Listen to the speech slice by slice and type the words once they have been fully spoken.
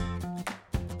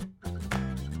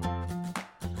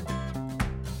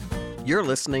You're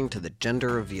listening to the Gender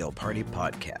Reveal Party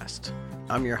podcast.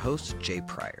 I'm your host, Jay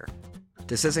Pryor.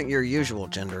 This isn't your usual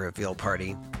gender reveal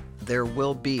party. There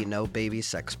will be no baby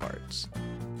sex parts.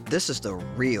 This is the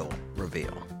real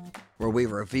reveal, where we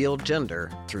reveal gender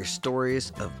through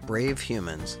stories of brave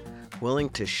humans willing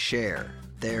to share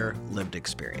their lived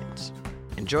experience.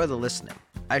 Enjoy the listening.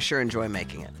 I sure enjoy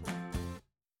making it.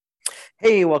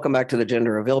 Hey, welcome back to the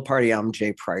Gender Reveal Party. I'm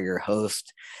Jay Pryor, your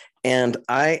host, and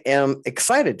I am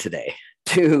excited today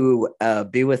to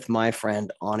be with my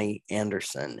friend, Ani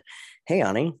Anderson. Hey,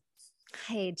 Ani.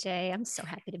 Hey, Jay. I'm so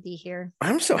happy to be here.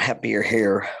 I'm so happy you're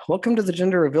here. Welcome to the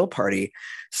Gender Reveal Party.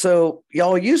 So,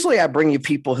 y'all, usually I bring you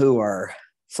people who are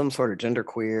some sort of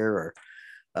genderqueer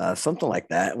or something like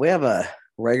that. We have a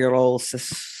regular old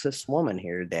cis woman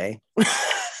here today.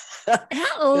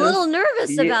 I'm a little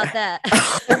nervous about that.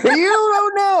 You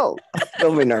don't know.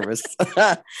 Don't be nervous.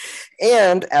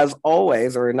 And as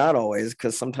always, or not always,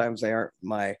 because sometimes they aren't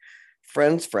my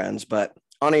friends' friends, but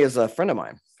Ani is a friend of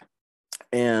mine.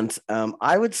 And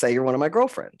I would say you're one of my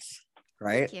girlfriends,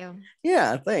 right? Thank you.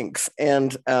 Yeah, thanks.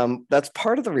 And that's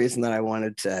part of the reason that I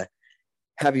wanted to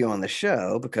have you on the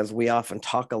show, because we often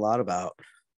talk a lot about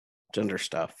gender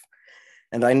stuff.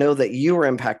 And I know that you were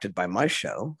impacted by my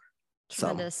show.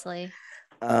 Tremendously.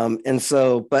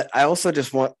 But I also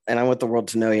just want the world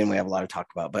to know you, and we have a lot to talk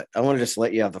about, but I want to just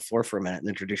let you have the floor for a minute and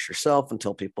introduce yourself and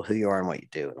tell people who you are and what you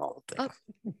do and all the things.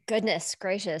 Oh, goodness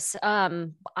gracious.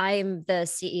 I'm the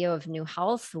CEO of New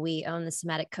Health. We own the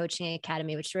Somatic Coaching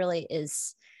Academy, which really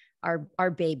is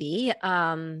our baby.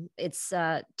 It's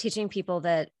teaching people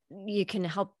that you can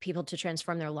help people to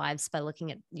transform their lives by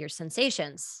looking at your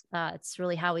sensations. It's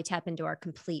really how we tap into our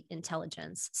complete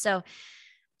intelligence. So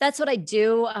that's what I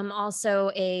do. I'm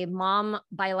also a mom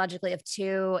biologically of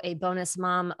two, a bonus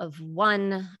mom of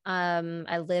one.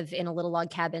 I live in a little log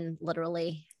cabin,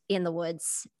 literally in the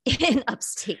woods in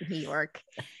upstate New York.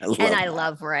 I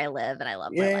love where I live and I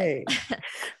love my life.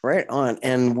 Right on.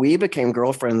 And we became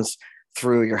girlfriends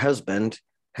through your husband,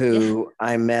 who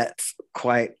I met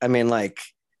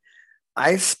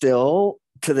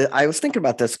I was thinking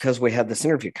about this because we had this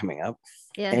interview coming up.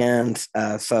 Yeah. And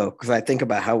because I think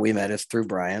about how we met is through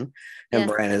Brian, and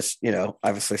Brian is,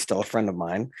 obviously still a friend of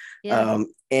mine. Yeah.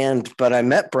 But I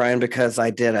met Brian because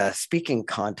I did a speaking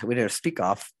contest. We did a speak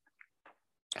off,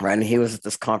 right? And he was at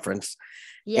this conference.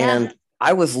 Yeah. And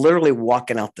I was literally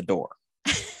walking out the door.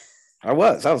 I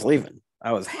was leaving.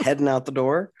 I was heading out the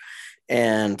door,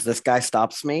 and this guy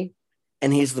stops me,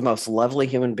 and he's the most lovely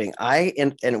human being.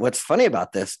 And what's funny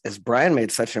about this is Brian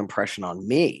made such an impression on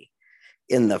me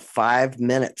in the 5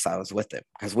 minutes I was with him,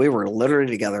 because we were literally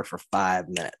together for 5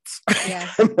 minutes. Yeah.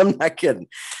 I'm not kidding.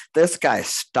 This guy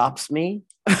stops me,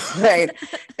 right,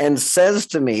 and says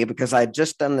to me, because I had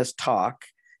just done this talk,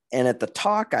 and in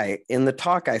the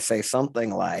talk I say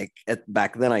something like,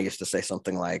 back then I used to say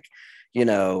something like,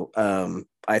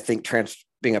 I think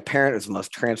being a parent is the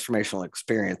most transformational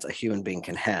experience a human being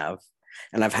can have.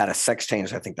 And I've had a sex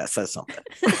change. I think that says something.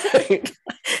 Right?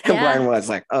 And Brian was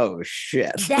like, oh,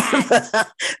 shit.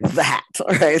 That.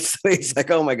 Right. So he's like,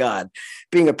 oh, my God,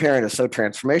 being a parent is so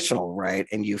transformational. Right.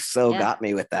 And you got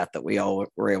me with that we all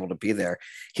were able to be there.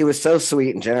 He was so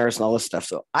sweet and generous and all this stuff.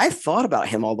 So I thought about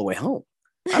him all the way home.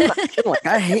 I'm not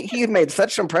kidding. He had made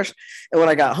such an impression. And when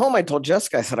I got home, I told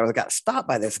Jessica, I said, I got stopped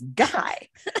by this guy.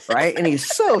 Right. And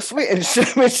he's so sweet. And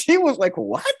she was like,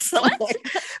 what?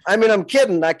 I'm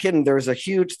kidding, not kidding. There was a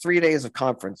huge 3 days of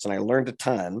conference and I learned a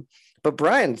ton. But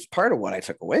Brian's part of what I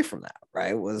took away from that,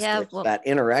 right, was that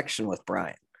interaction with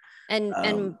Brian.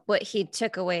 And what he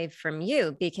took away from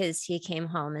you, because he came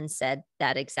home and said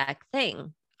that exact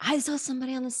thing. I saw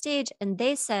somebody on the stage and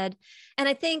they said, and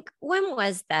I think, when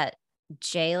was that,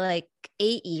 Jay? Like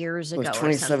 8 years ago. It was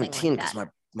 2017, because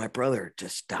my brother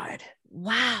just died.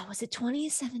 Wow. Was it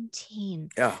 2017?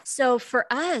 Yeah. So for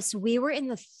us, we were in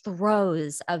the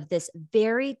throes of this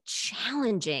very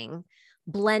challenging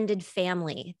blended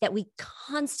family that we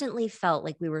constantly felt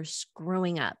like we were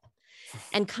screwing up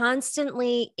and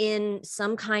constantly in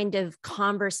some kind of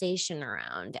conversation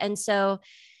around. And so,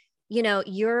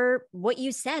 what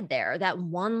you said there, that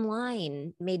one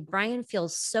line made Brian feel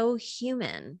so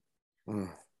human.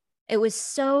 It was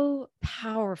so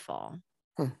powerful.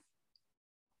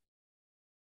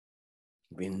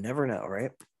 We never know,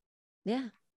 right? Yeah.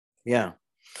 Yeah.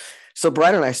 So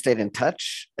Brian and I stayed in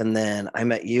touch, and then I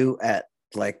met you at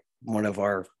like one of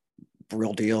our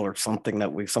Real Deal or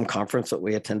something some conference that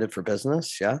we attended for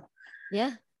business. Yeah.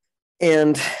 Yeah.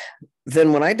 And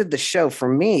then when I did the show, for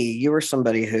me, you were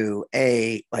somebody who,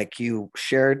 you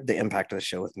shared the impact of the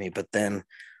show with me, but then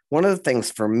one of the things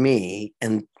for me,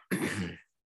 and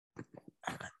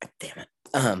damn it,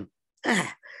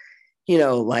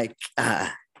 like,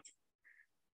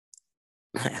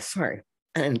 sorry,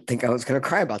 I didn't think I was going to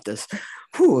cry about this.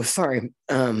 Whew, sorry.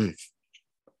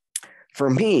 For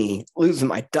me, losing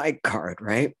my dike card,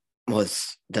 right,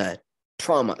 was the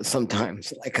trauma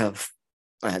sometimes, like of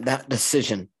that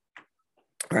decision,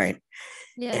 right?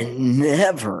 Yeah. And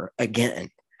never again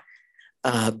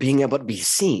being able to be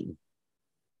seen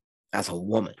as a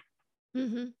woman,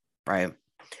 right?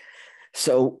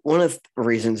 So one of the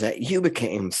reasons that you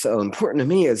became so important to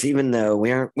me is, even though we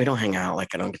don't hang out,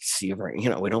 like I don't get to see you very,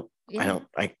 we don't,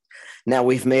 now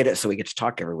we've made it so we get to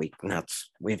talk every week, and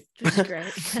which is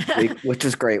great. Which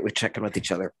is great. We check in with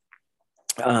each other.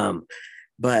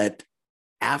 But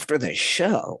after the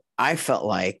show, I felt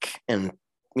like, and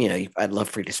I'd love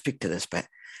for you to speak to this, but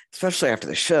especially after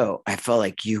the show, I felt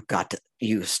like you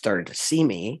started to see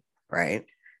me, right,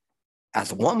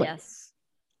 as a woman. Yes.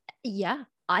 Yeah.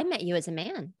 I met you as a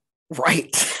man.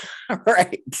 Right.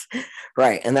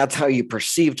 Right. And that's how you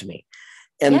perceived me.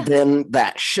 And then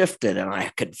that shifted and I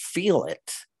could feel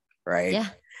it. Right. Yeah.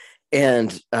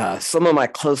 And some of my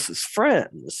closest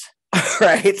friends,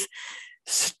 right,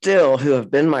 still, who have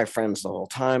been my friends the whole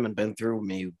time and been through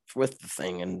me with the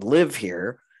thing and live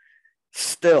here,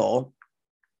 still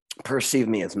perceive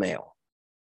me as male.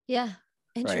 Yeah.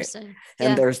 Interesting. Right?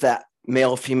 And there's that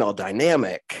male female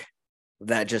dynamic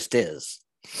that just is.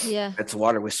 Yeah. It's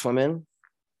water we swim in.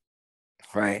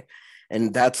 Right.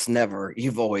 And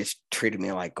you've always treated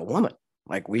me like a woman.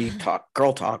 Like we talk,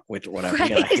 girl talk, which whatever.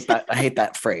 Right. I hate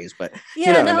that phrase, but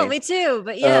me too.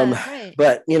 But right.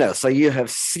 But so you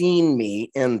have seen me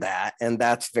in that, and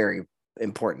that's very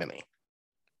important to me.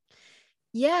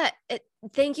 Yeah.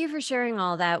 Thank you for sharing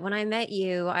all that. When I met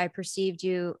you, I perceived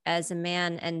you as a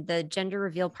man, and the gender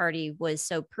reveal party was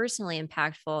so personally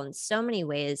impactful in so many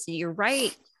ways. You're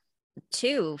right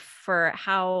too, for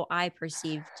how I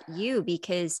perceived you,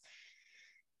 because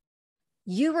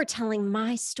you were telling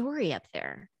my story up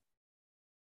there.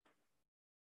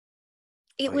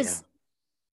 It's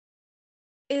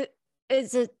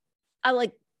a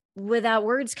like without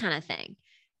words kind of thing.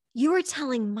 You were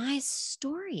telling my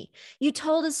story. You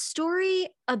told a story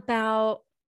about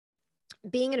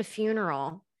being at a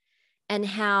funeral, and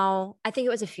how, I think it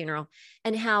was a funeral,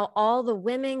 and how all the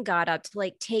women got up to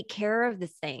like take care of the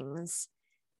things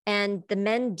and the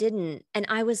men didn't. And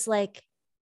I was like,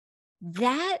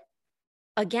 that,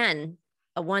 again,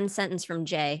 a one sentence from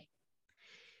Jay,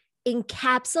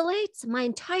 encapsulates my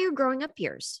entire growing up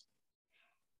years.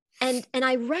 And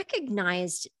I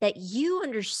recognized that you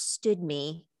understood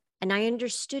me and I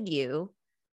understood you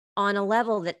on a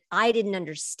level that I didn't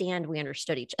understand we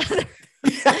understood each other.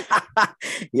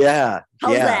 Yeah.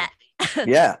 How's that?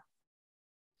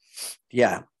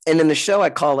 Yeah. And in the show, I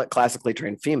call it classically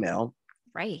trained female.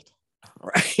 Right.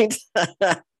 And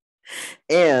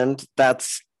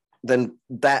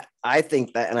I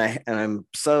think that,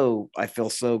 I feel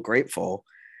so grateful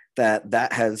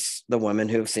that has the women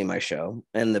who have seen my show,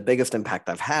 and the biggest impact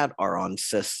I've had are on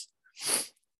cis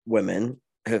women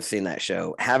who have seen that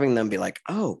show, having them be like,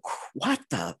 oh, what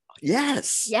the,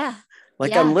 yes. Yeah.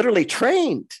 Like I'm literally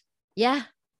trained. Yeah.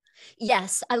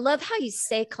 Yes. I love how you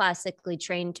say classically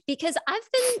trained, because I've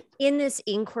been in this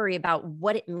inquiry about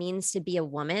what it means to be a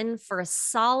woman for a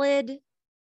solid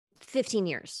 15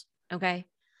 years. Okay.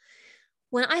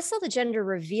 When I saw the gender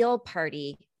reveal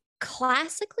party,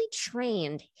 classically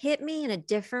trained hit me in a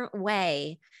different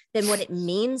way than what it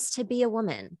means to be a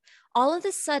woman. All of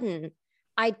a sudden,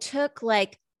 I took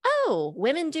like, oh,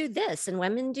 women do this and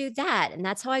women do that. And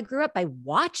that's how I grew up, by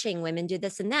watching women do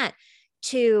this and that,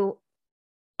 to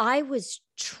I was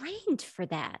trained for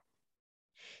that.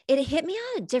 It hit me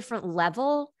on a different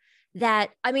level that,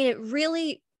 I mean, it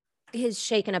really has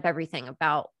shaken up everything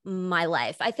about my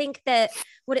life. I think that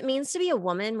what it means to be a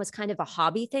woman was kind of a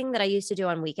hobby thing that I used to do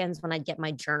on weekends when I'd get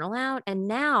my journal out. And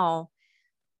now,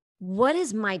 what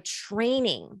is my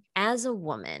training as a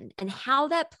woman and how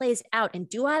that plays out? And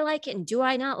do I like it? And do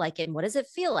I not like it? And what does it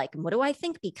feel like? And what do I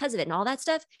think because of it? And all that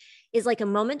stuff is like a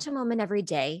moment to moment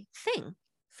everyday thing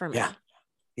for me.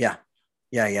 Yeah.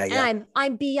 And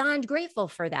I'm beyond grateful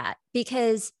for that,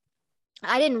 because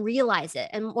I didn't realize it.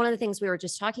 And one of the things we were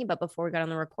just talking about before we got on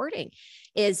the recording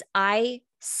is I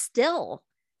still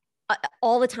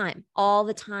all the time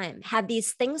have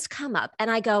these things come up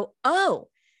and I go, oh,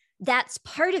 that's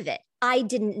part of it. I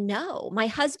didn't know. My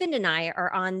husband and I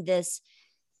are on this,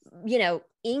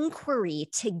 inquiry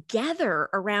together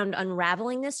around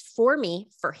unraveling this, for me,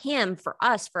 for him, for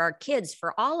us, for our kids,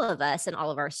 for all of us and all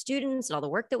of our students and all the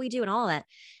work that we do and all that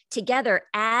together,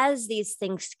 as these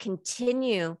things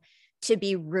continue to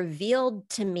be revealed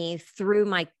to me through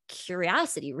my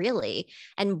curiosity, really,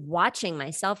 and watching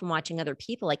myself and watching other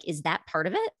people. Like, is that part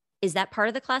of it? Is that part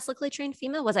of the classically trained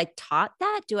female? Was I taught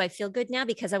that? Do I feel good now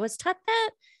because I was taught that?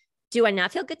 Do I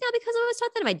not feel good now because I was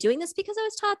taught that? Am I doing this because I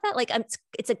was taught that? Like,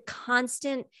 it's a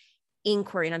constant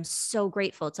inquiry, and I'm so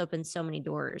grateful. It's opened so many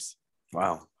doors.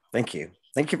 Wow. Thank you.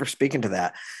 Thank you for speaking to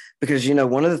that. Because,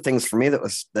 one of the things for me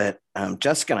that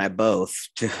Jessica and I both,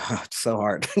 it's so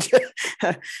hard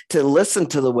to listen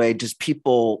to the way just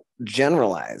people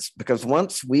generalize, because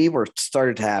once we were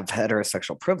started to have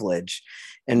heterosexual privilege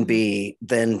and be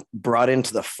then brought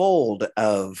into the fold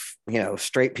of,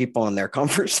 straight people in their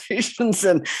conversations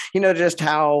and, just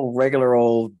how regular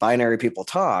old binary people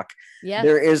talk,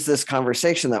 there is this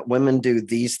conversation that women do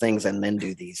these things and men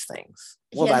do these things.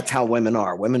 Well, that's how women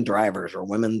are. Women drivers, or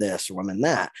women this, or women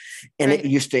that. And it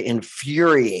used to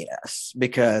infuriate us,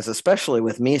 because especially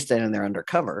with me standing there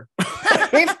undercover,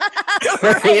 right?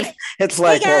 It's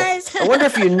like, well, I wonder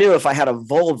if you knew if I had a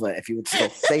vulva, if you would still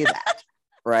say that,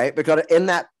 right? Because in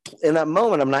that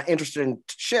moment, I'm not interested in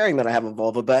sharing that I have a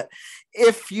vulva, but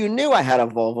if you knew I had a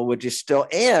vulva, would you still?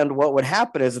 And what would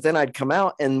happen is that then I'd come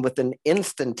out, and within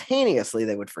instantaneously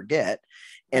they would forget,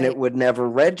 and it would never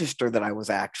register that I was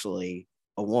actually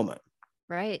a woman.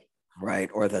 Right.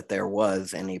 Or that there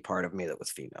was any part of me that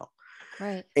was female.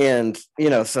 Right. And,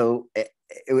 so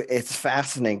it's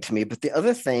fascinating to me. But the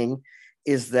other thing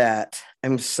is that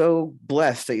I'm so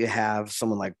blessed that you have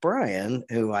someone like Brian,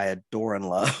 who I adore and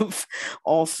love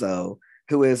also,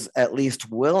 who is at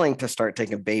least willing to start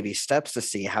taking baby steps to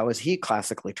see how is he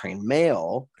classically trained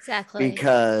male. Exactly.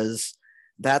 Because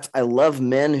I love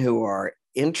men who are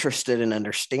interested in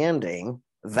understanding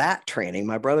that training.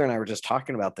 My brother and I were just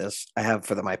talking about this. I have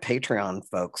for my Patreon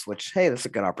folks, which, hey, this is a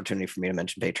good opportunity for me to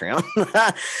mention Patreon,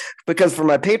 because for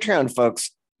my Patreon folks,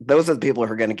 those are the people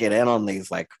who are going to get in on these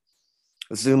like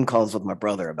Zoom calls with my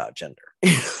brother about gender,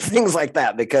 things like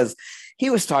that, because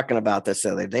he was talking about this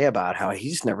the other day about how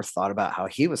he's never thought about how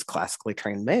he was classically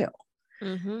trained male,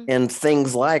 and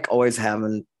things like always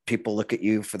having people look at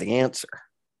you for the answer,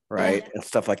 right? And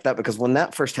stuff like that. Because when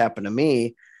that first happened to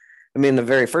me, the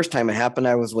very first time it happened,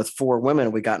 I was with 4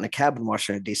 women. We got in a cab in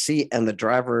Washington, D.C., and the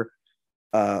driver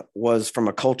was from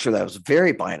a culture that was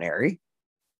very binary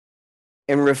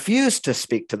and refused to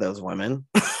speak to those women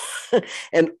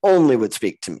and only would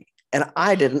speak to me. And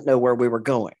I didn't know where we were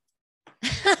going.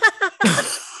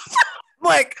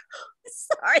 Like,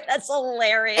 sorry, that's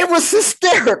hilarious. It was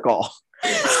hysterical.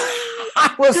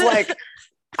 I was like,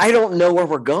 I don't know where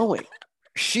we're going.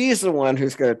 She's the one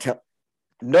who's going to tell.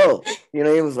 No, he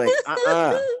was like,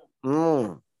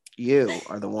 you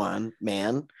are the one,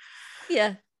 man.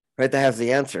 Yeah. Right. That has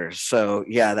the answers. So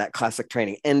yeah, that classic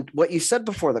training. And what you said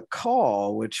before the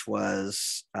call, which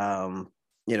was,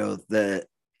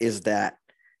 is that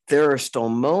there are still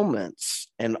moments,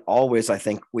 and always, I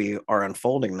think we are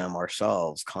unfolding them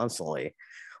ourselves constantly.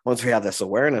 Once we have this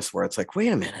awareness where it's like,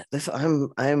 wait a minute,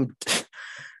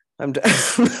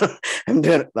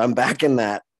 I'm back in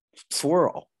that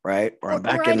swirl. Right. Or I'm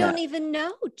back in I don't even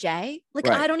know, Jay. Like,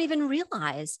 I don't even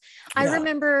realize. I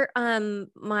remember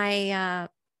my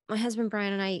husband,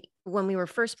 Brian, and I, when we were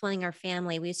first planning our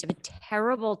family, we used to have a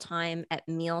terrible time at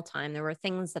mealtime. There were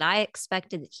things that I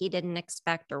expected that he didn't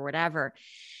expect or whatever.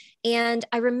 And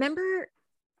I remember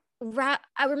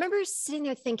sitting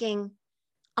there thinking,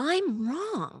 I'm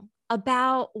wrong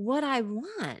about what I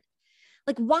want.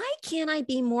 Like, why can't I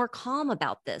be more calm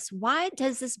about this? Why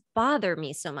does this bother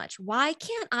me so much? Why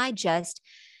can't I just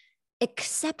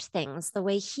accept things the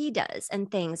way he does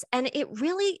and things? And it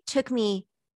really took me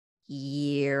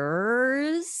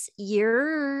years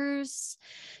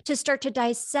to start to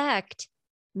dissect.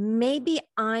 Maybe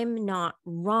I'm not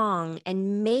wrong,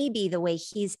 and maybe the way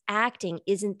he's acting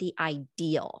isn't the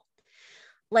ideal.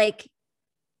 Like,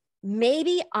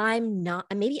 maybe I'm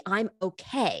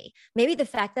okay. Maybe the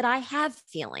fact that I have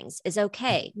feelings is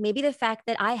okay. Maybe the fact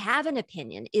that I have an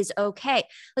opinion is okay.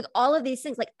 Like, all of these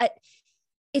things, like,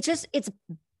 it's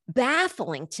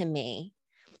baffling to me.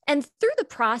 And through the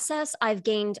process, I've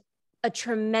gained a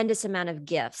tremendous amount of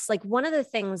gifts. Like, one of the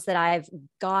things that I've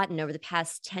gotten over the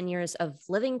past 10 years of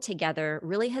living together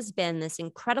really has been this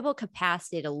incredible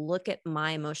capacity to look at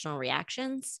my emotional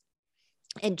reactions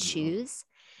and choose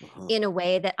in a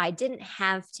way that I didn't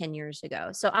have 10 years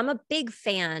ago. So I'm a big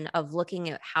fan of looking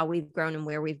at how we've grown and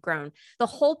where we've grown. The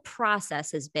whole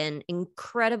process has been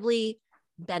incredibly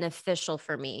beneficial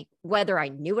for me, whether I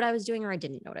knew what I was doing or I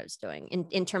didn't know what I was doing,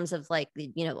 in terms of like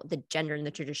the gender and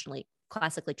the traditionally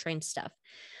classically trained stuff.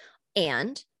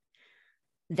 And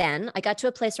then I got to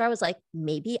a place where I was like,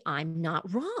 maybe I'm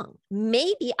not wrong.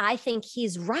 Maybe I think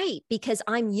he's right because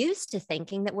I'm used to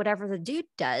thinking that whatever the dude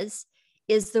does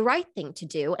is the right thing to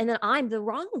do, and then I'm the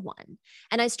wrong one.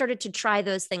 And I started to try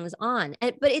those things on.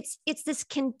 But it's this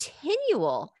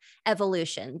continual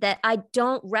evolution that I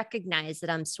don't recognize that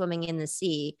I'm swimming in the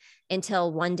sea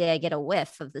until one day I get a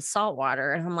whiff of the salt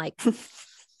water and I'm like,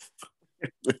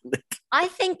 I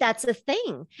think that's a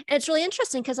thing. And it's really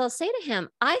interesting because I'll say to him,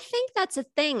 I think that's a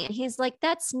thing. And he's like,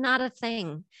 that's not a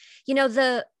thing. You know,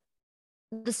 the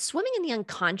swimming in the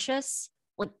unconscious,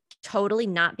 like totally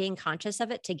not being conscious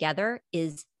of it together,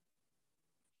 is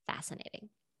fascinating.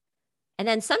 And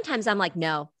then sometimes I'm like,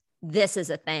 no, this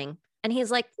is a thing. And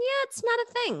he's like, yeah, it's not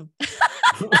a thing.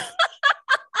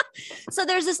 So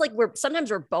there's this like,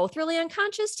 sometimes we're both really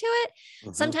unconscious to it.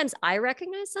 Mm-hmm. Sometimes I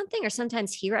recognize something or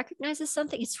sometimes he recognizes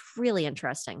something. It's really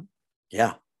interesting.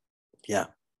 Yeah. Yeah.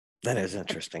 That is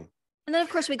interesting. And then of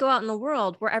course we go out in the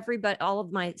world where all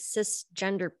of my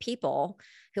cisgender people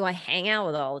who I hang out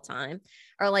with all the time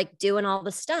are like doing all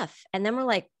the stuff. And then we're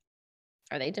like,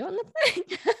 are they doing the thing?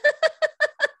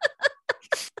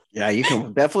 Yeah, you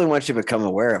can definitely, once you become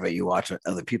aware of it, you watch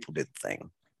other people do the thing.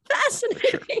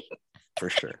 Fascinating. For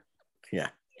sure. Yeah.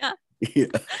 Yeah. Yeah.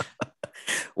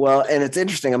 Well, and it's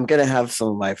interesting. I'm going to have some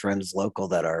of my friends local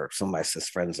some of my cis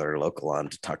friends that are local on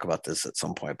to talk about this at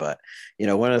some point. But, you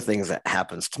know, one of the things that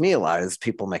happens to me a lot is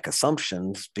people make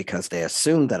assumptions because they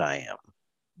assume that I am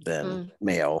then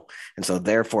male. And so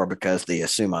therefore, because they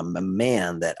assume I'm a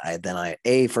man, that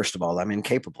first of all, I'm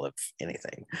incapable of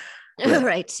anything.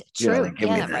 Right. True. You know, give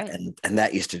me that. Right. And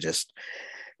that used to just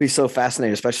be so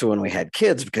fascinating, especially when we had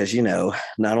kids, because, you know,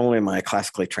 not only am I a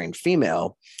classically trained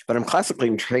female, but I'm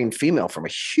classically trained female from a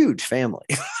huge family.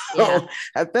 Yeah. So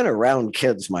I've been around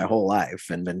kids my whole life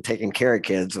and been taking care of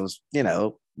kids. I was, you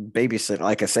know, babysitting,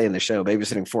 like I say in the show,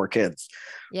 babysitting 4 kids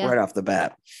right off the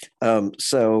bat.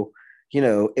 So, you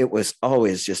know, it was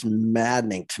always just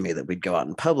maddening to me that we'd go out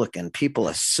in public and people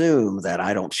assume that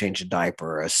I don't change a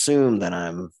diaper, or assume that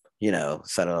I'm, you know,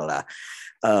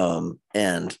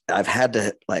 and I've had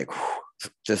to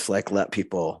just let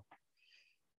people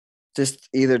just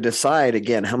either decide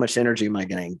again, how much energy am I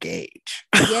going to engage?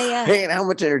 Yeah. Right? How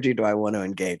much energy do I want to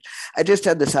engage? I just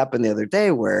had this happen the other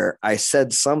day where I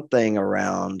said something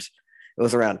around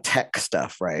tech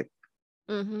stuff, right?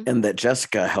 Mm-hmm. And that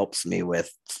Jessica helps me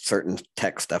with certain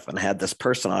tech stuff, and had this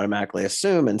person automatically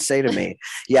assume and say to me,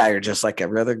 yeah, you're just like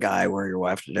every other guy where your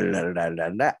wife, da, da, da, da, da,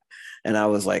 da. And I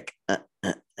was like,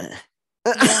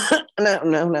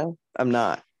 no, I'm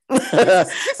not.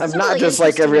 I'm not just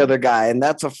like every other guy. And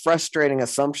that's a frustrating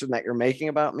assumption that you're making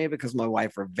about me, because my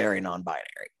wife are very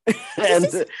non-binary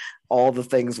and all the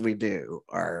things we do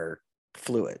are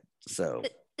fluid. So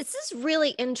this is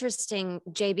really interesting,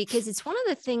 Jay, because it's one of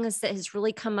the things that has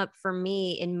really come up for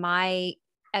me in my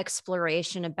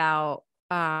exploration about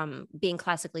being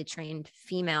classically trained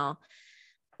female,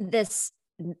 this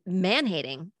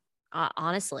man-hating,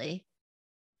 honestly,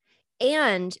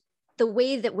 and the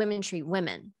way that women treat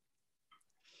women.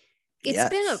 It's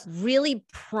been a really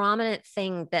prominent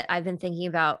thing that I've been thinking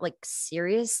about, like,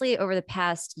 seriously over the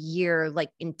past year, like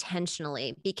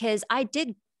intentionally, because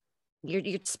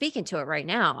you're speaking to it right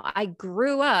now. I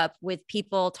grew up with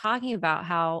people talking about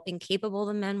how incapable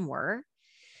the men were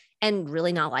and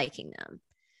really not liking them.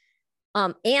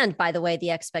 And by the way,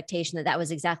 the expectation that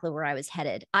was exactly where I was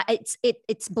headed.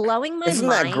 It's blowing my mind. Isn't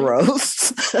that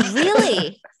gross?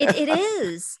 Really? It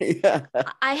is. Yeah.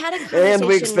 I had a conversation. And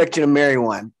we expect you to marry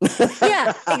one.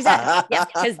 Yeah, exactly. Yeah,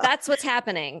 because that's what's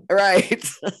happening. Right.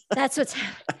 That's what's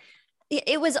happening.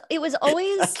 It was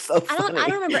always, so I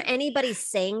don't remember anybody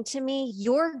saying to me,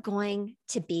 you're going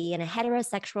to be in a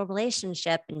heterosexual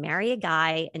relationship and marry a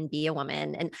guy and be a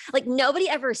woman. And like, nobody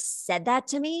ever said that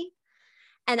to me.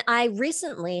 And I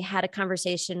recently had a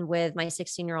conversation with my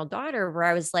 16-year-old daughter where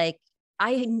I was like,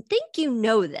 I think you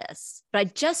know this, but I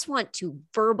just want to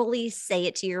verbally say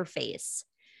it to your face.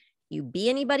 You be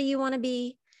anybody you want to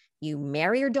be. You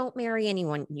marry or don't marry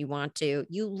anyone you want to.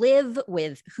 You live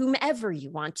with whomever you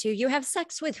want to. You have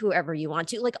sex with whoever you want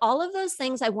to. Like, all of those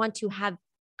things I want to have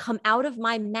come out of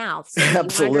my mouth. So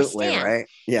absolutely, right?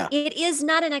 Yeah. It is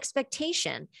not an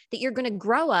expectation that you're going to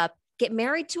grow up, get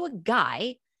married to a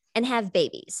guy, and have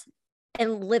babies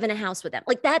and live in a house with them.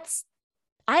 Like,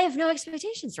 I have no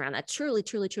expectations around that. Truly,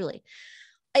 truly, truly.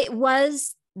 It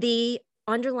was the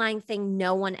underlying thing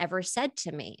no one ever said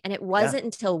to me. And it wasn't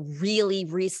until really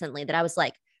recently that I was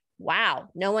like, wow,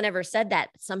 no one ever said that.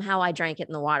 Somehow I drank it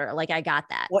in the water. Like, I got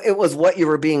that. Well, it was what you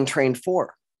were being trained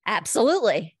for.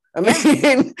 Absolutely. I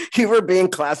mean, you were being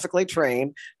classically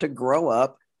trained to grow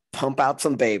up pump out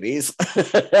some babies,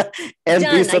 and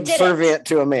Done. be subservient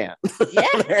to a man. Yeah.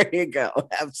 There you go.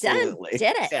 Absolutely.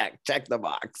 Done. Did it. Check the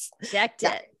box. Checked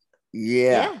Yeah. it.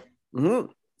 Yeah.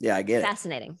 Mm-hmm. Yeah, I get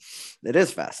Fascinating. it. It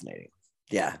is fascinating.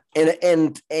 Yeah.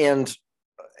 And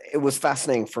it was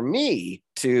fascinating for me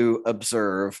to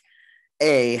observe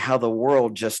how the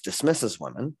world just dismisses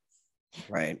women,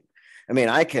 right? I mean,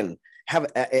 I can have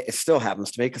it still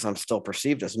happens to me because I'm still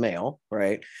perceived as male,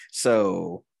 right?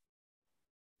 So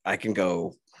I can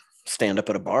go stand up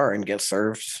at a bar and get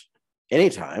served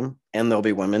anytime, and there'll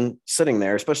be women sitting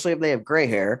there, especially if they have gray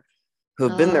hair, who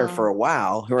have been there for a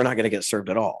while, who are not going to get served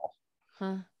at all.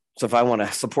 Huh. So if I want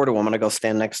to support a woman, I go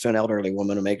stand next to an elderly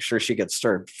woman and make sure she gets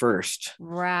served first.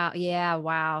 Wow. Yeah.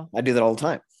 Wow. I do that all the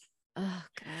time. Oh,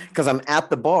 God. Because I'm at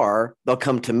the bar, they'll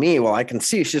come to me while I can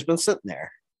see she's been sitting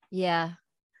there. Yeah.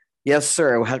 Yes,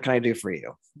 sir. How can I do for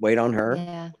you? Wait on her.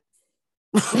 Yeah.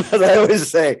 As I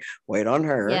always say, wait on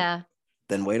her. Yeah.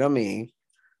 Then wait on me.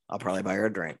 I'll probably buy her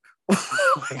a drink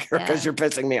because you're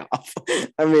pissing me off.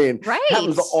 I mean,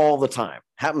 happens all the time.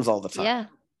 Yeah.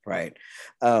 Right.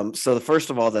 So first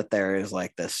of all, that there is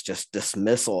like this just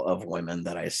dismissal of women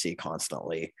that I see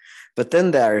constantly. But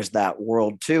then there's that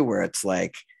world too, where it's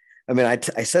like, I mean,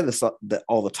 I said this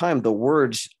all the time. The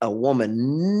words a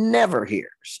woman never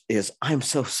hears is "I'm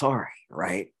so sorry,"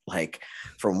 right? Like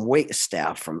from wait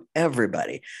staff, from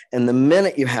everybody. And the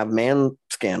minute you have man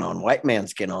skin on, white man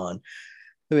skin on,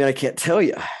 I mean, I can't tell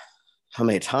you how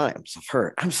many times I've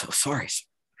heard, "I'm so sorry, sir.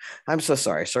 I'm so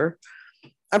sorry, sir.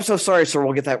 I'm so sorry, sir.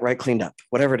 We'll get that right cleaned up,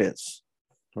 whatever it is."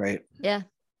 Right? Yeah.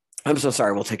 I'm so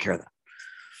sorry. We'll take care of that.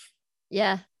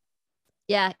 Yeah.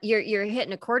 Yeah. You're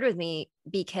hitting a chord with me,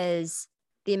 because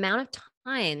the amount of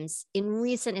times in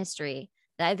recent history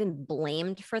that I've been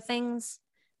blamed for things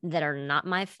that are not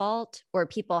my fault, or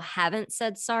people haven't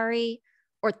said sorry,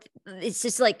 or it's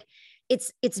just like,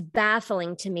 it's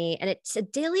baffling to me. And it's a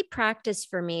daily practice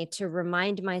for me to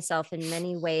remind myself in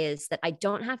many ways that I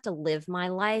don't have to live my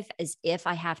life as if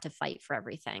I have to fight for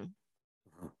everything.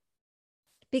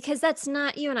 Because that's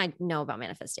not, you and I know about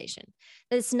manifestation.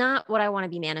 That's not what I want to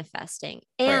be manifesting.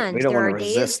 And we don't there want are to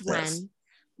days resist when, this.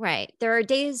 right. There are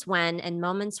days when, and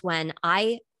moments when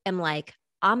I am like,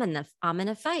 I'm in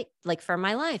a fight, like for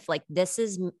my life. Like this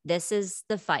is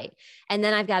the fight. And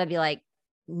then I've got to be like,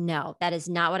 no, that is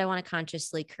not what I want to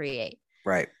consciously create.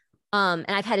 Right. And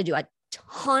I've had to do a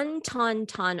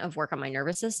ton of work on my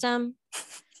nervous system.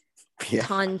 Yeah.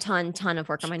 Ton of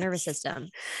work on my nervous system.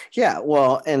 Yeah.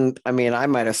 Well, and I mean, I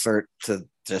might assert, to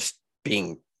just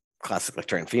being classically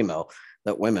trained female,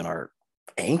 that women are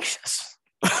anxious.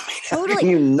 I mean, totally. How can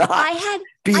you not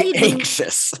be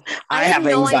anxious? I have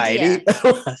anxiety.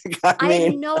 I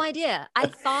had no idea. I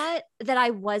thought that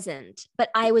I wasn't, but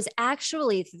I was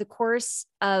actually, through the course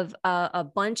of a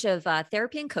bunch of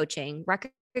therapy and coaching,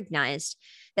 recognized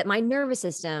that my nervous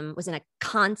system was in a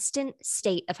constant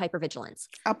state of hypervigilance.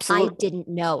 Absolutely. I didn't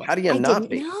know. How do you not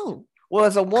be? Know. Well,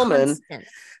 as a woman, constant.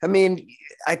 I mean,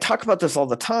 I talk about this all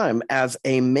the time. As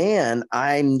a man,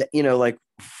 I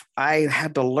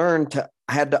had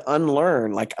to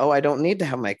unlearn, like, oh, I don't need to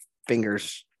have my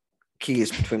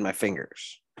keys between my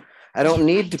fingers. I don't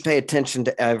need to pay attention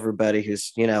to everybody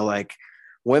who's, like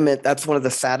women. That's one of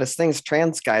the saddest things.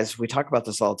 Trans guys, we talk about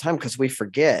this all the time because we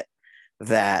forget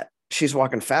that she's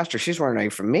walking faster. She's running away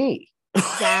from me.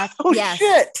 Oh, yes.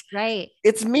 Shit. Right.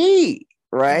 It's me.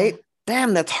 Right. Yeah.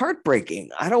 Damn, that's heartbreaking.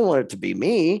 I don't want it to be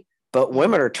me, but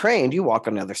women are trained. You walk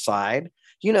on the other side,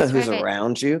 who's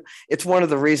around you. It's one of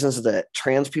the reasons that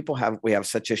trans people we have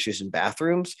such issues in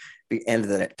bathrooms, and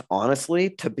that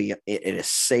honestly, it is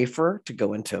safer to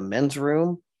go into a men's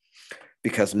room,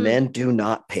 because men do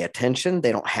not pay attention.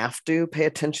 They don't have to pay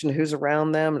attention to who's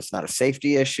around them. It's not a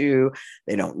safety issue.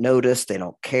 They don't notice. They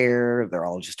don't care. They're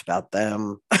all just about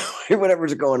them,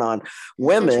 whatever's going on.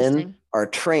 Women are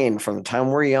trained from the time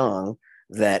we're young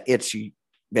that it's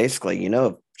basically,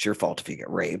 it's your fault if you get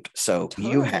raped. So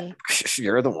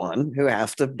you're the one who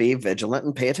has to be vigilant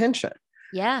and pay attention.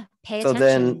 Yeah. Pay attention. So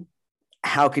then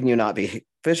how can you not be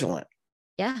vigilant?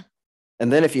 Yeah.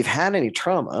 And then if you've had any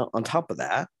trauma on top of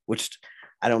that, which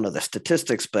I don't know the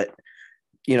statistics, but,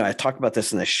 I talk about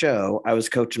this in the show. I was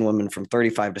coaching women from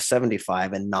 35 to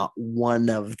 75, and not one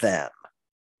of them,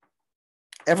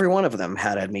 every one of them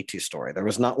had a Me Too story. There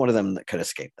was not one of them that could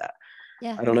escape that.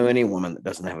 Yeah. I don't know any woman that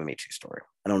doesn't have a Me Too story.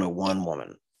 I don't know one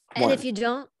woman. And if you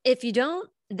don't,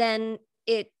 then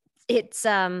it's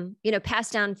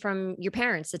passed down from your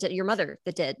parents, your mother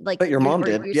that did, like, but your mom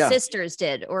did, or your sisters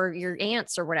did, or your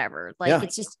aunts or whatever. Like,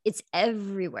 it's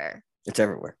everywhere. It's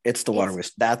everywhere. It's the water.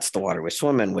 That's the water we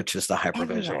swim in, which is the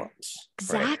hypervigilance.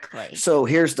 Exactly. Right? So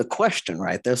here's the question,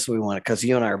 right? This we want, because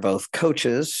you and I are both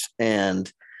coaches,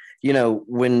 and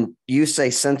when you say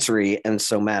sensory and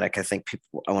somatic, I think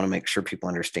I want to make sure people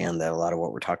understand that a lot of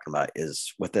what we're talking about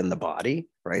is within the body,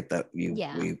 right? That we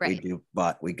do,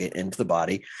 but we get into the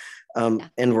body, and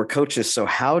we're coaches. So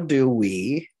how do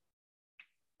we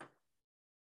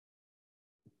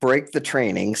break the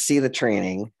training, see the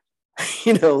training?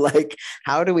 Like,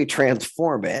 how do we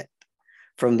transform it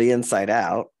from the inside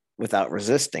out without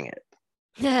resisting it?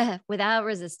 Without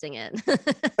resisting it.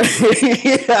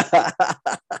 Yeah.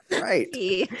 Right.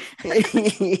 Key.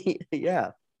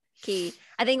 Yeah. Key.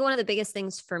 I think one of the biggest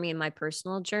things for me in my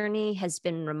personal journey has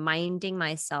been reminding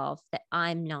myself that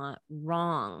I'm not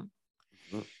wrong.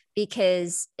 Mm-hmm.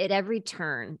 Because at every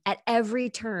turn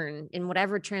in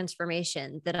whatever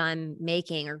transformation that I'm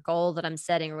making or goal that I'm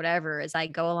setting or whatever, as I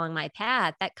go along my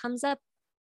path, that comes up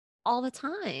all the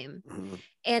time. Mm-hmm.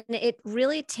 And it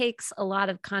really takes a lot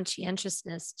of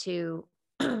conscientiousness to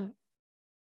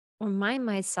remind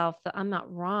myself that I'm not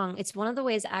wrong. It's one of the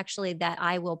ways actually that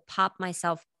I will pop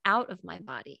myself out of my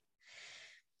body.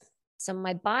 So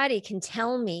my body can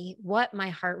tell me what my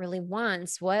heart really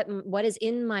wants, what is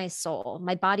in my soul.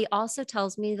 My body also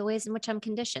tells me the ways in which I'm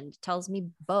conditioned, tells me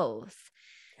both.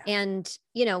 Yeah. And,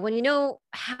 when you know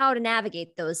how to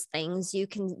navigate those things, you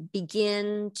can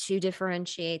begin to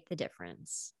differentiate the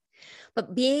difference.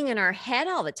 But being in our head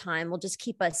all the time will just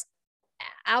keep us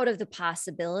out of the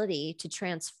possibility to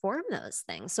transform those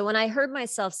things. So when I heard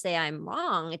myself say I'm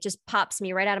wrong, it just pops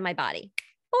me right out of my body.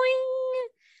 Boing.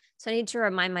 So I need to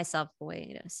remind myself,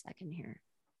 wait a second here.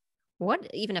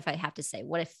 Even if I have to say,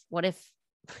 what if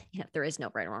there is no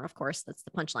right or wrong, of course, that's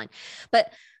the punchline.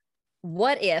 But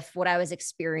what if what I was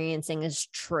experiencing is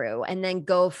true? And then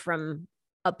go from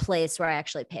a place where I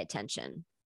actually pay attention.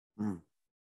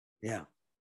 Yeah.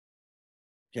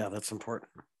 Yeah, that's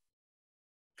important.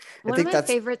 One of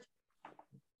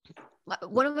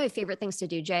my favorite things to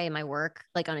do, Jay, in my work,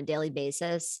 like on a daily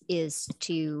basis, is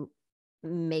to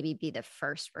maybe be the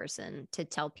first person to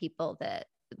tell people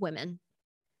women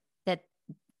that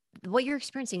what you're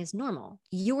experiencing is normal.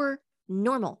 You're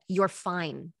normal. You're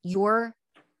fine. You're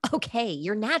okay.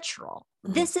 You're natural.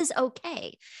 Mm-hmm. This is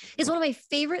okay. It's one of my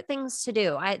favorite things to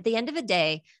do. At the end of the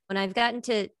day, when I've gotten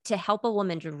to help a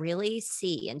woman to really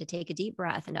see and to take a deep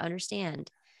breath and to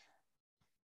understand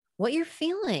what you're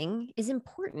feeling is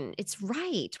important. It's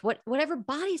right. Whatever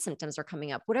body symptoms are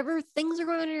coming up, whatever things are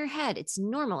going on in your head, it's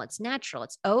normal. It's natural.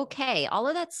 It's okay. All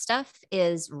of that stuff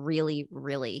is really,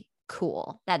 really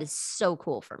cool. That is so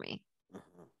cool for me.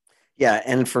 Yeah.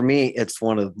 And for me, it's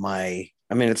one of the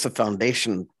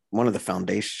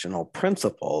foundational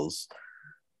principles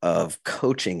of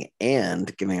coaching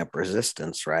and giving up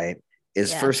resistance, right?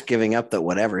 Is first giving up that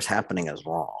whatever's happening is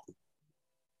wrong.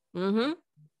 Mm-hmm.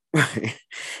 Right.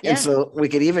 Yeah. And so we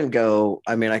could even go,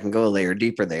 I can go a layer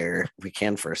deeper there. We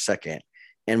can for a second.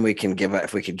 And we can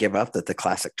if we could give up that the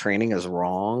classic training is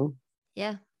wrong.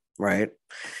 Yeah. Right.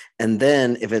 And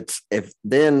then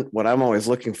then what I'm always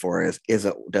looking for is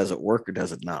does it work or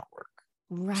does it not work?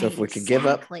 Right. So if we could give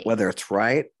up whether it's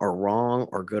right or wrong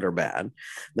or good or bad,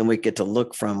 then we get to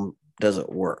look from, does it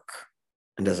work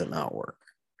and does it not work?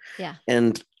 Yeah.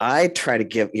 And I try to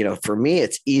give, for me,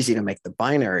 it's easy to make the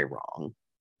binary wrong,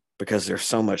 because there's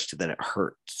so much to that it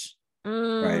hurts,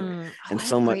 right? And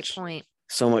so much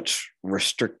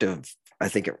restrictive. I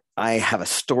think I have a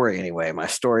story anyway. My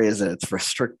story is that it's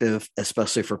restrictive,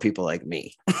 especially for people like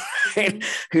me, right?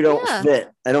 Who don't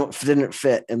fit. Didn't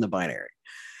fit in the binary.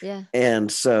 Yeah.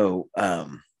 And so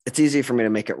it's easy for me to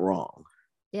make it wrong.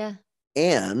 Yeah.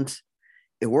 And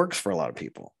it works for a lot of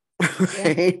people.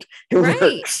 Right? It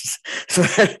works.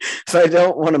 So I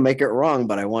don't want to make it wrong,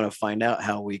 but I want to find out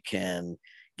how we can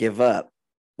give up,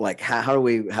 like how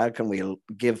can we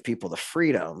give people the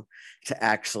freedom to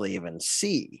actually even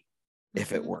see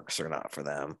if it works or not for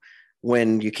them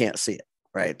when you can't see it,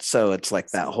 right? So it's like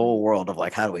that whole world of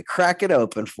like, how do we crack it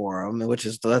open for them, which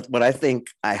is what I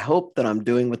hope that I'm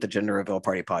doing with the Gender Reveal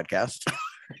Party podcast.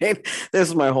 Right? This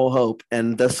is my whole hope,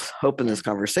 and this hope in this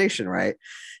conversation, right,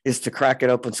 is to crack it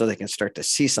open so they can start to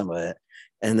see some of it,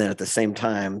 and then at the same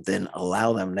time then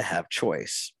allow them to have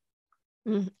choice.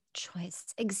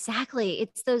 Choice. Exactly.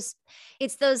 It's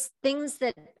those things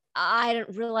that I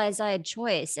didn't realize I had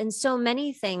choice. And so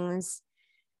many things,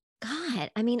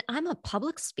 God, I'm a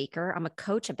public speaker. I'm a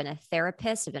coach. I've been a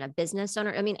therapist. I've been a business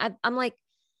owner. I'm like,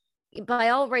 by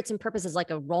all rights and purposes,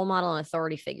 like a role model and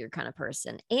authority figure kind of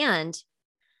person. And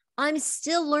I'm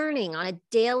still learning on a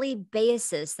daily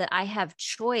basis that I have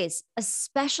choice,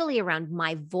 especially around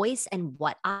my voice and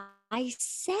what I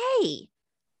say.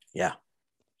 Yeah.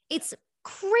 It's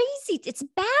crazy. It's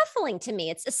baffling to me.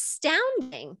 It's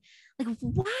astounding. Like,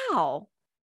 wow.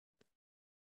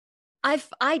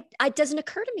 It doesn't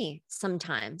occur to me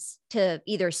sometimes to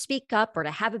either speak up or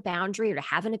to have a boundary or to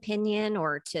have an opinion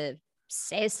or to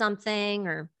say something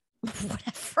or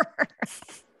whatever.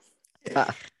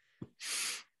 Yeah.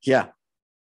 Yeah.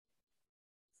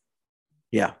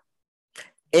 Yeah.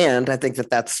 And I think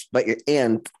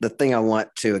and the thing I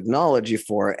want to acknowledge you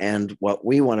for and what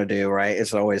we want to do, right,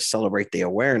 is always celebrate the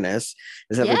awareness.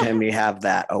 Is every time you have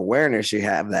that awareness, you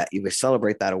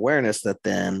celebrate that awareness, that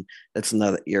then that's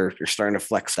another, you're starting to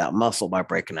flex that muscle by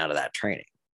breaking out of that training.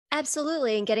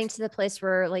 Absolutely. And getting to the place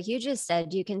where, like you just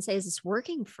said, you can say, is this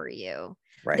working for you?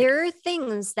 Right. There are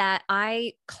things that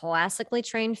I classically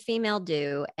trained female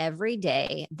do every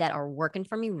day that are working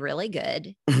for me really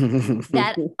good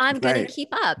that I'm going to keep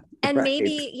up. And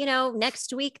maybe,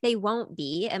 next week they won't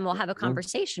be, and we'll have a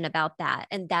conversation about that.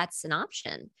 And that's an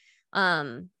option.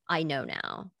 I know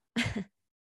now.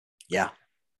 Yeah.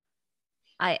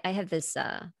 I have this,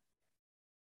 I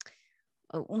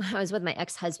was with my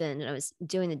ex-husband and I was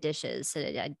doing the dishes.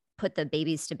 I put the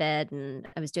babies to bed and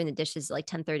I was doing the dishes like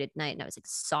 10:30 at night and I was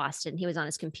exhausted. And he was on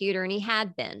his computer and he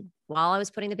had been while I was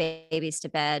putting the babies to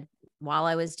bed, while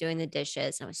I was doing the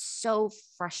dishes. And I was so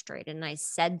frustrated. And I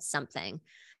said something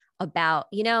about,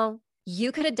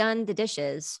 you could have done the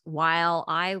dishes while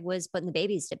I was putting the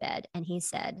babies to bed. And he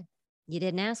said, you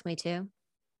didn't ask me to.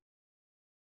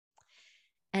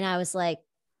 And I was like,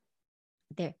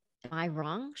 there. Am I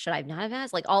wrong? Should I not have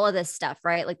asked? Like all of this stuff,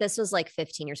 right? Like this was like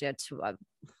 15 years ago to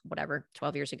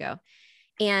 12 years ago.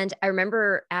 And I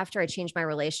remember after I changed my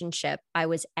relationship, I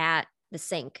was at the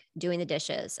sink doing the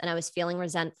dishes and I was feeling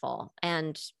resentful.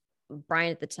 And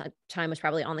Brian at the time was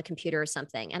probably on the computer or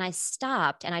something. And I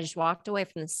stopped and I just walked away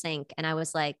from the sink and I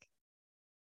was like,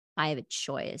 I have a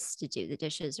choice to do the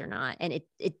dishes or not. And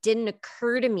it didn't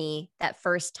occur to me that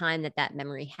first time that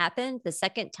memory happened. The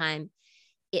second time,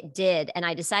 it did. And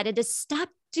I decided to stop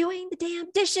doing the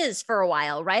damn dishes for a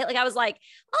while, right? Like I was like,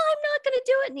 oh, I'm not going to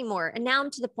do it anymore. And now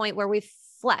I'm to the point where we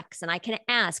flex and I can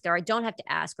ask, or I don't have to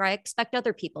ask, or I expect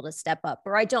other people to step up,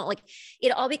 or I don't. Like it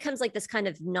all becomes like this kind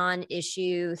of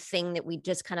non-issue thing that we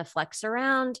just kind of flex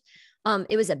around.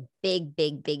 It was a big,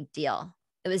 big, big deal.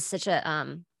 It was such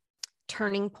a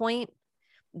turning point,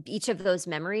 each of those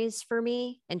memories for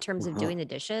me in terms of doing the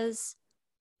dishes.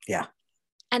 Yeah.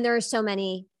 And there are so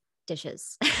many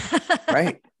dishes.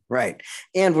 Right.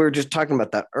 And we were just talking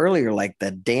about that earlier, like the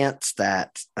dance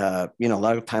that, a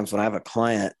lot of times when I have a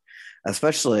client,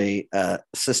 especially a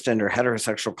cisgender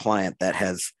heterosexual client that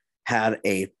has had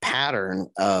a pattern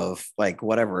of like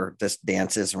whatever this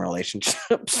dance is in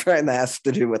relationships, right? And that has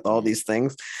to do with all these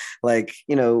things. Like,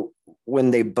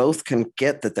 when they both can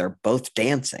get that they're both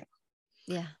dancing.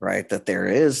 Yeah. Right. That there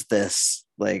is this,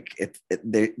 like,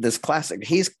 this classic,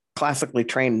 he's classically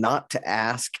trained not to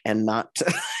ask and not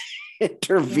to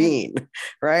intervene.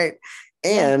 Right.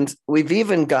 And we've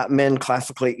even got men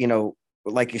classically,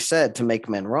 like you said, to make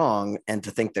men wrong and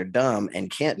to think they're dumb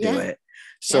and can't do it.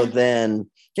 So then,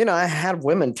 I had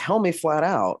women tell me flat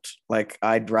out, like,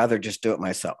 I'd rather just do it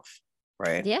myself.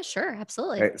 Right. Yeah, sure.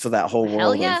 Absolutely. Right? So that whole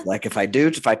world of like,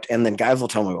 and then guys will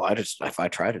tell me, well, if I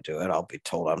try to do it, I'll be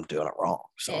told I'm doing it wrong.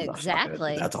 So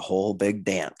exactly. That's a whole big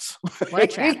dance. What a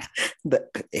trap.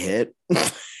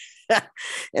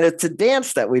 And it's a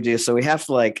dance that we do. So we have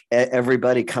to like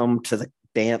everybody come to the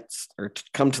dance or to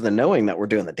come to the knowing that we're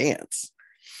doing the dance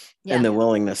and the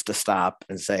willingness to stop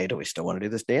and say, do we still want to do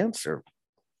this dance or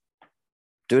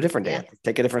do a different dance,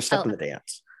 take a different step in the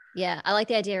dance? Yeah, I like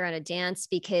the idea around a dance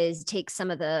because it takes some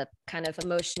of the kind of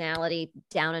emotionality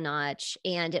down a notch.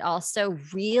 And it also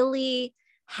really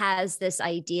has this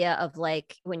idea of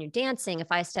like when you're dancing, if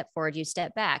I step forward, you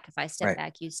step back. If I step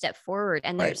back, you step forward.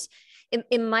 And there's,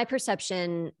 in my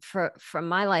perception from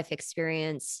my life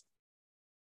experience,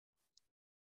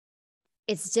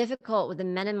 it's difficult with the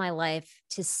men in my life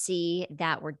to see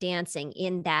that we're dancing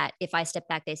in that if I step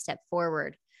back, they step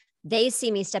forward. They see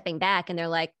me stepping back and they're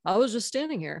like, I was just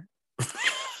standing here.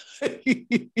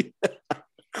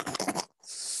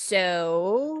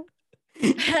 So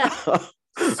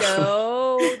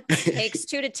takes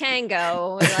two to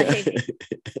tango. Like,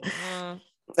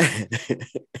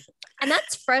 and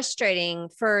that's frustrating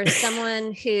for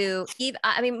someone who,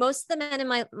 most of the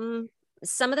men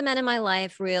some of the men in my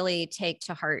life really take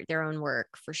to heart their own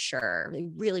work for sure. They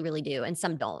really, really do. And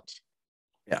some don't.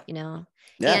 Yeah.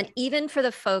 And even for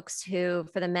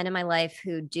the men in my life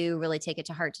who do really take it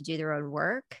to heart to do their own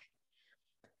work,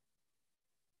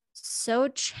 so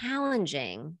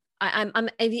challenging I'm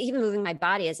even moving my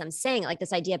body as I'm saying, like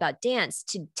this idea about dance,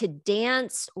 to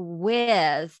dance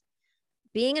with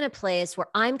being in a place where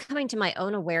I'm coming to my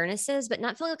own awarenesses, but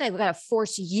not feeling like I've got to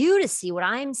force you to see what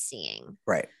I'm seeing.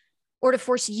 Right. Or to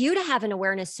force you to have an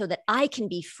awareness so that I can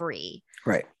be free.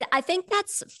 Right. I think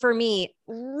that's for me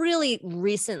really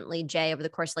recently, Jay, over the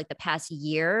course of like the past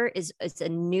year is a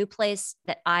new place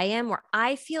that I am where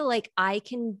I feel like I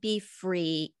can be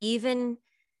free, even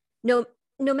no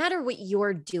matter what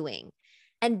you're doing.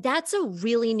 And that's a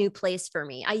really new place for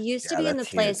me. I used to be in the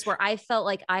place huge. where I felt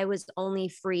like I was only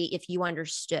free if you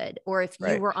understood or if you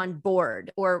Right. were on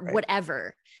board or Right.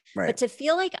 whatever. Right. But to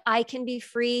feel like I can be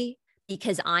free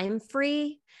because I'm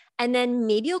free, and then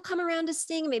maybe you'll come around to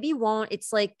sing, maybe you won't.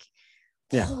 It's like,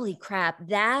 holy crap,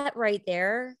 that right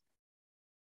there.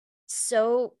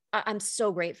 So I'm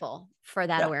so grateful for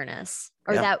that awareness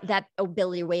or that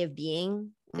ability, way of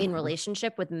being in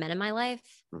relationship with men in my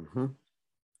life.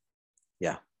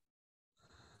 Yeah.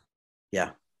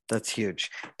 Yeah. That's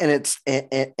huge. And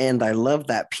and I love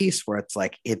that piece where it's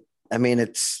like,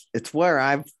 it's where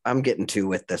I'm getting to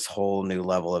with this whole new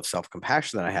level of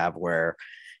self-compassion that I have, where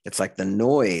it's like the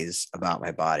noise about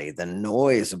my body,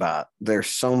 there's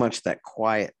so much that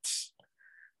quiets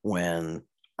when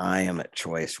I am at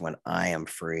choice, when I am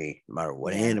free, no matter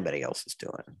what anybody else is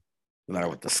doing, no matter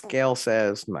what the scale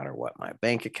says, no matter what my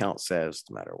bank account says,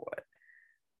 no matter what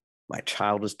my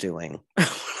child is doing.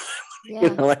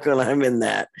 Like when I'm in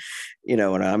that,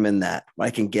 I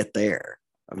can get there.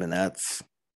 I mean, that's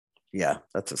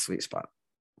a sweet spot.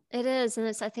 It is.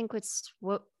 And I think it's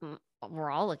what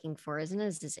we're all looking for, isn't it?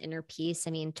 Is this inner peace.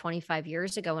 I mean, 25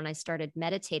 years ago when I started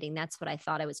meditating, that's what I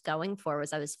thought I was going for,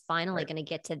 was I was finally going to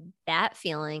get to that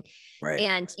feeling. Right.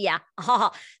 And so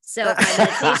my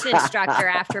meditation instructor,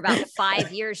 after about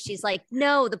 5 years, she's like,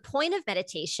 no, the point of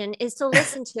meditation is to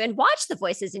listen to and watch the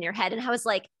voices in your head. And I was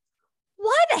like,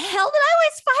 why the hell did I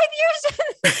waste 5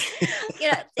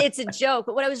 years? It's a joke.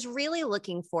 But what I was really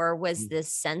looking for was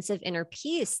this sense of inner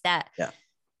peace that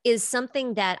is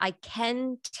something that I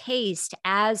can taste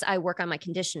as I work on my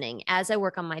conditioning, as I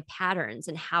work on my patterns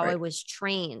and how I was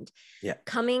trained. Yeah.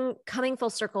 Coming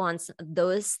full circle on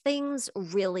those things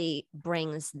really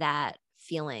brings that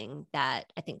feeling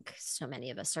that I think so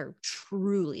many of us are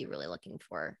truly, really looking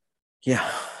for.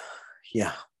 Yeah.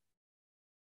 Yeah.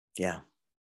 Yeah.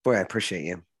 Boy, I appreciate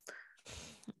you.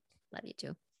 Love you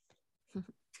too.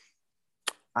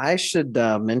 I should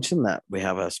mention that we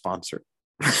have a sponsor.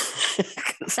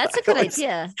 That's a good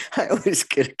idea. I always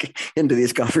get into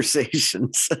these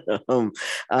conversations. And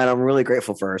I'm really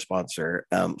grateful for our sponsor,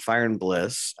 Fire and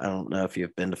Bliss. I don't know if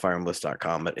you've been to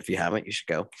fireandbliss.com, but if you haven't, you should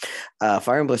go.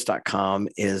 Fireandbliss.com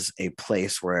is a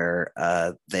place where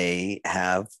they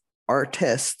have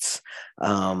artists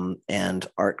and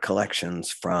art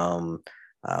collections from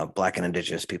Black and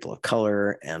Indigenous people of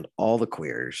color and all the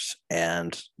queers,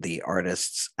 and the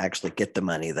artists actually get the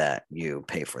money that you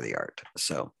pay for the art.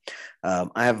 So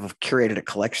I have curated a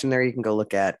collection there you can go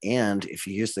look at. And if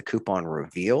you use the coupon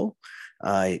REVEAL,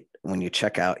 when you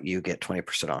check out, you get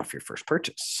 20% off your first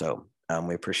purchase. So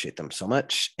we appreciate them so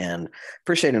much and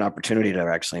appreciate an opportunity to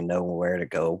actually know where to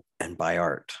go and buy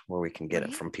art, where we can get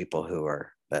it from people who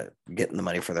are getting the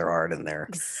money for their art, and they're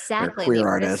queer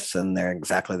artists, and they're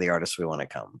exactly the artists we want to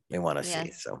see.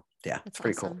 So it's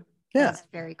pretty cool. That's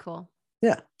very cool.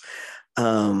 Yeah.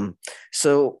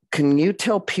 So can you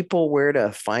tell people where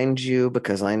to find you?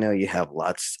 Because I know you have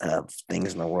lots of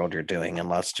things in the world you're doing and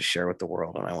lots to share with the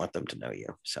world, and I want them to know you.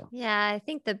 So I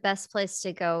think the best place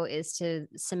to go is to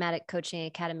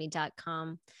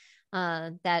somaticcoachingacademy.com.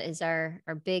 That is our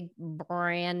big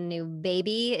brand new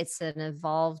baby. It's an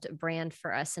evolved brand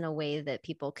for us in a way that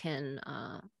people can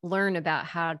learn about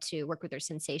how to work with their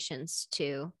sensations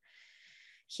to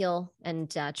heal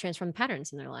and transform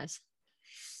patterns in their lives.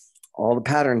 All the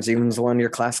patterns, even the one you're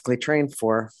classically trained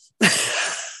for.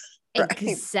 Right?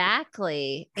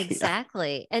 Exactly. Yeah.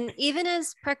 And even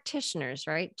as practitioners,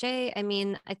 right, Jay? I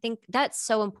mean, I think that's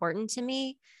so important to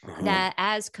me that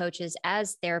as coaches,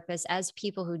 as therapists, as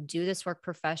people who do this work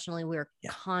professionally, we're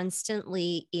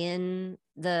constantly in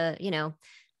the,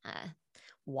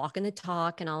 walking the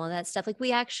talk and all of that stuff. Like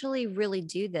we actually really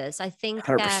do this. I think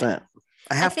 100%.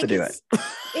 I have to do it.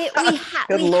 We have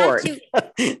to.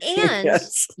 And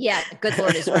good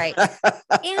Lord is right.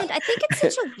 And I think it's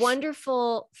such a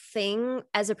wonderful thing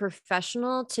as a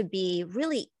professional to be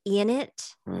really in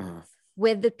it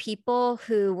with the people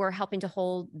who were helping to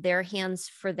hold their hands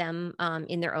for them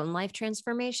in their own life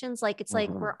transformations. Like, it's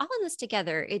like, we're all in this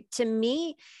together. To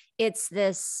me, it's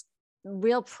this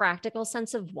real practical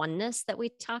sense of oneness that we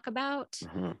talk about.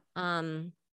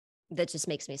 that just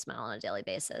makes me smile on a daily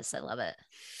basis. I love it.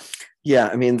 Yeah,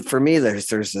 I mean, for me, there's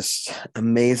this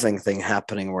amazing thing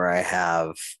happening where I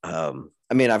have, I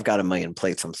mean, I've got a million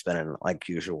plates I'm spinning like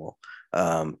usual,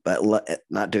 but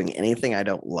not doing anything I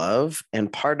don't love.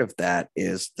 And part of that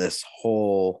is this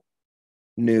whole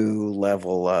new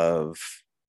level of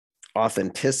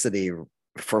authenticity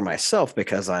for myself,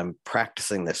 because I'm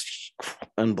practicing this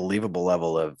unbelievable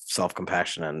level of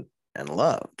self-compassion and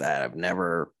love that I've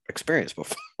never experienced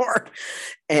before.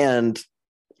 And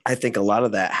I think a lot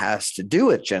of that has to do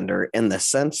with gender, in the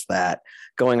sense that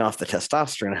going off the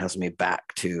testosterone has me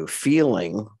back to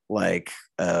feeling like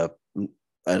a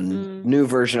new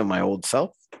version of my old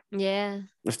self. Yeah.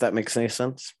 If that makes any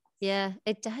sense. Yeah,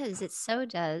 it does. It so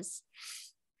does.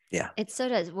 Yeah. It so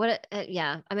does. What,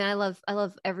 yeah. I mean, I love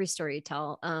every story you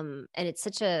tell. And it's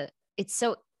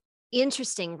so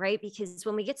interesting, right? Because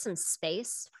when we get some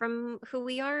space from who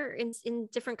we are in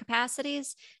different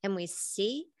capacities and we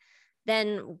see,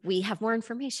 then we have more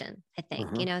information, I think,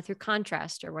 through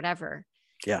contrast or whatever.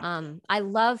 Yeah. I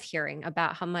love hearing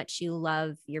about how much you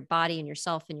love your body and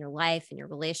yourself and your life and your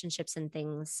relationships and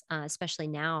things, especially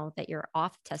now that you're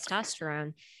off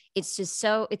testosterone. It's just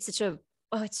so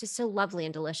lovely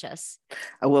and delicious.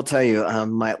 I will tell you,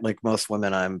 like most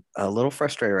women, I'm a little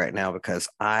frustrated right now because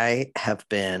I have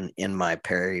been in my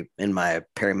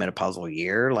perimenopausal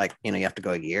year. Like, you have to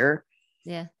go a year.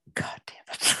 Yeah. God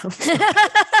damn it.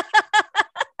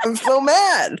 I'm so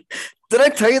mad. Did I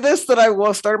tell you this, that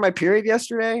I started my period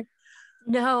yesterday?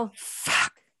 No.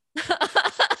 Fuck.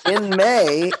 In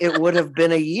May, it would have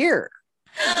been a year.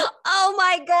 Oh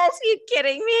my gosh, are you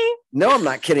kidding me? No, I'm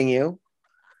not kidding you.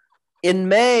 In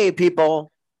May,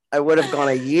 people, I would have gone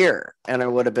a year and I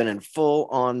would have been in full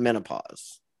on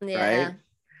menopause. Yeah. Right?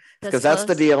 Because that's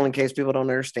the deal, in case people don't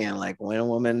understand. Like, when a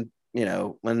woman,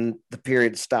 when the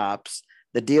period stops,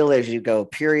 the deal is you go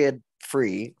period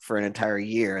free for an entire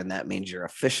year, and that means you're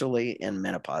officially in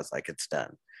menopause, like it's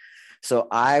done. So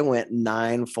I went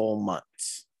 9 full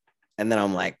months, and then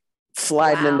I'm like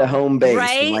sliding into home base.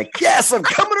 Right? I'm like, yes, I'm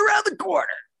coming around the corner.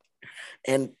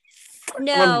 And on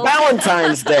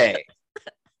Valentine's Day.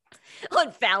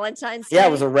 On Valentine's Day? Yeah,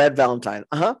 it was a red Valentine.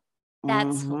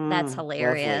 That's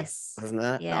hilarious. Lovely.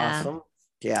 Isn't that awesome?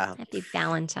 Yeah. Happy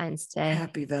Valentine's Day.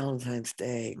 Happy Valentine's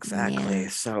Day. Exactly. Yeah.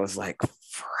 So I was like,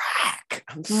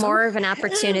 frack. More of an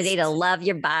opportunity to love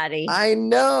your body. I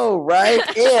know, right?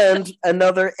 and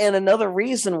another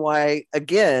reason why,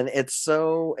 again, it's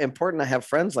so important to have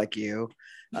friends like you.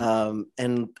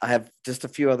 And I have just a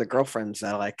few other girlfriends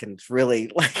that I can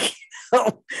really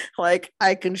like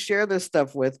I can share this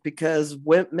stuff with, because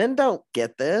men don't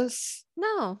get this.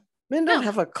 No. Men don't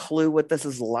have a clue what this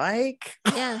is like.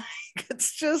 Yeah.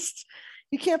 It's just,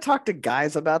 you can't talk to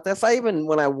guys about this. I even,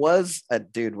 when I was a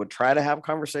dude, would try to have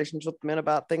conversations with men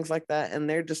about things like that, and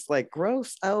they're just like,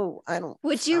 gross. Oh, I don't.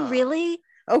 Would you really?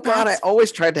 Oh God, I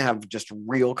always tried to have just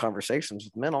real conversations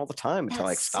with men all the time until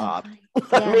I stopped. So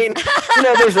yeah. I mean,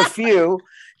 there's a few,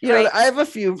 right. I have a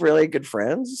few really good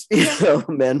friends,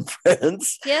 men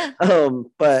friends. Yeah.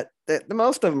 But the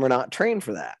most of them are not trained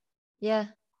for that. Yeah.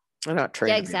 They're not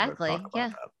trained. Yeah, exactly.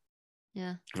 Yeah.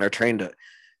 Yeah. They're trained to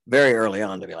very early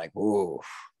on to be like, ooh,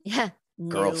 yeah,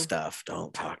 girl stuff.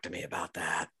 Don't talk to me about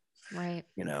that. Right.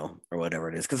 Or whatever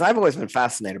it is. Because I've always been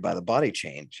fascinated by the body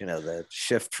change, the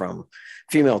shift from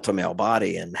female to male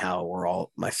body, and how we're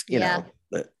all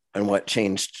and what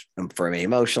changed for me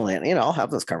emotionally. And, I'll have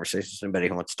those conversations with anybody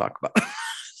who wants to talk about it.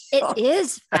 It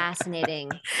is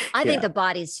fascinating. I think the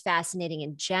body's fascinating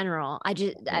in general.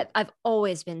 I've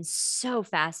always been so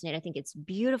fascinated. I think it's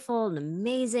beautiful and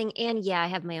amazing. And I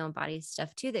have my own body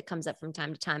stuff too that comes up from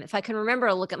time to time. If I can remember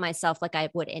to look at myself like I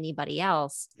would anybody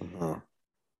else,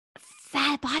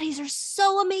 fat bodies are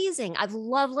so amazing. I've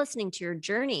loved listening to your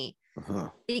journey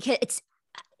because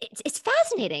it's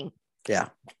fascinating. Yeah,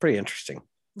 it's pretty interesting.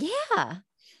 Yeah.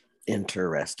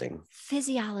 Interesting.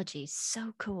 Physiology,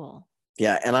 so cool.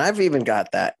 Yeah. And I've even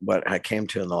got that, what I came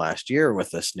to in the last year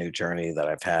with this new journey that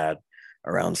I've had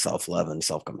around self-love and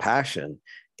self-compassion,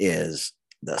 is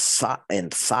the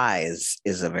size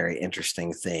is a very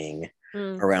interesting thing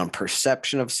around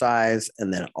perception of size,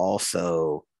 and then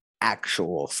also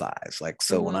actual size. Like,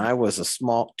 so when I was a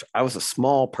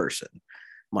small person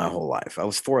my whole life. I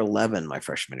was 4'11" my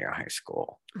freshman year of high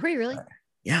school. Were you really?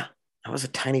 Yeah. I was a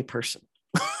tiny person.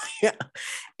 Yeah.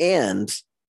 And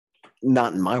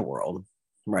not in my world,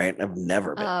 right? I've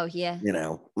never been. Oh, yeah.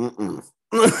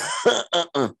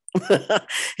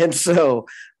 And so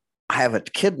I have a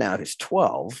kid now who's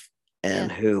 12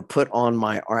 and who put on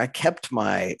I kept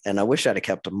and I wish I'd have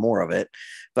kept more of it,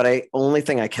 but only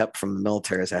thing I kept from the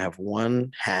military is I have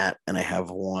one hat and I have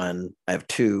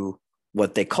 2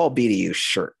 what they call BDU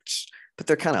shirts, but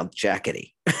they're kind of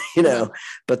jackety,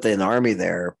 but in the Army,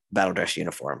 they're battle dress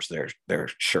uniforms. They're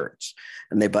shirts,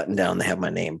 and they button down. They have my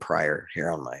name Pryor here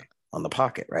on the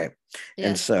pocket. Right. Yeah.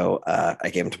 And so I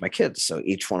gave them to my kids. So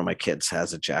each one of my kids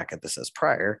has a jacket that says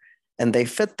Pryor, and they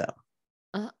fit them.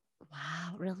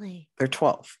 Wow. Really? They're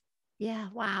 12. Yeah.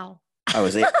 Wow. I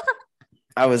was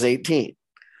 18.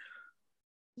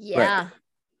 Yeah.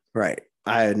 Right.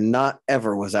 I not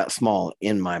ever was that small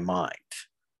in my mind.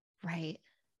 Right.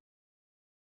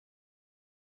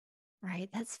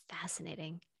 That's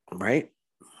fascinating. Right.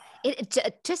 It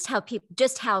just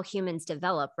how humans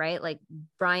develop, right? Like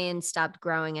Brian stopped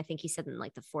growing. I think he said in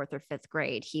like the 4th or 5th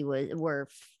grade, we're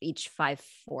each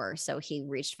 5'4", so he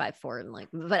reached 5'4", and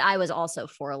but I was also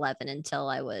 4'11" until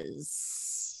I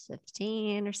was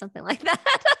 15 or something like that.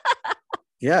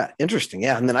 Yeah, interesting.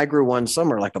 Yeah, and then I grew one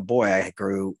summer like a boy. I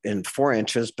grew in 4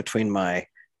 inches between my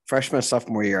freshman and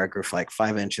sophomore year. I grew for like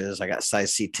 5 inches. I got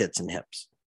size C tits and hips.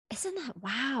 Isn't that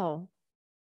wow?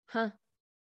 Huh.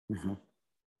 Mm-hmm.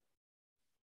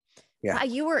 Yeah. Wow,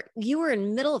 you were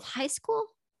in middle of high school?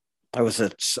 It was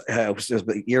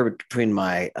the year between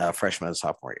my freshman and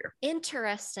sophomore year.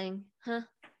 Interesting. Huh.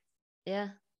 Yeah.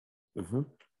 Mm-hmm.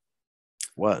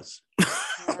 Was.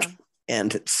 Yeah.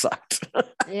 And it sucked.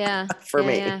 Yeah. For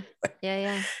me.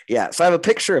 Yeah. Yeah. So I have a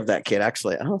picture of that kid.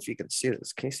 Actually, I don't know if you can see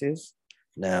this. Can you see this?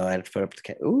 No, I had to put up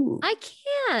the Ooh. I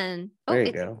can. There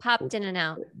you go. Popped in and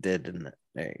out. It did, didn't it?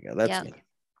 There you go. That's me.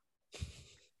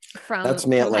 That's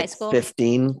me at like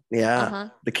 15. Yeah. Uh-huh.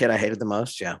 The kid I hated the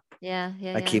most. Yeah. Yeah.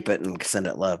 I keep it and send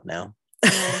it love now.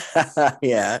 Nice.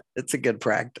 Yeah. It's a good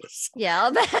practice. Yeah.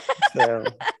 I'll bet. So.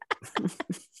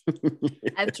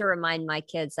 I have to remind my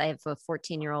kids, I have a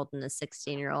 14-year-old and a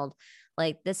 16-year-old,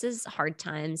 like, this is hard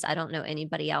times. I don't know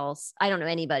anybody else. I don't know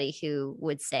anybody who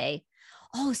would say,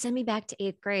 oh, send me back to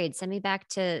 8th grade, send me back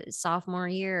to sophomore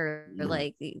year. Or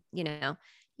like, you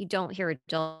don't hear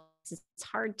adults. It's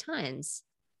hard times.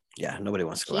 Yeah. Nobody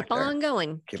wants to go keep back on there.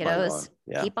 Going, keep kiddos. On going.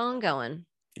 Yeah. Keep on going.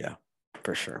 Yeah,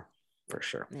 for sure.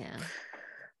 Yeah.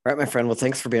 All right, my friend. Well,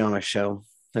 thanks for being on my show.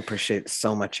 I appreciate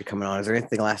so much you coming on. Is there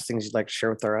anything last things you'd like to share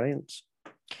with our audience?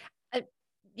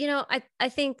 I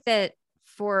think that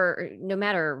for no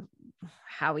matter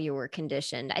how you were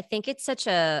conditioned, I think it's such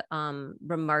a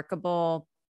remarkable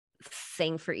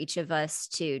thing for each of us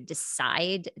to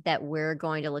decide that we're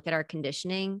going to look at our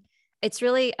conditioning. It's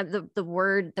really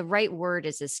the right word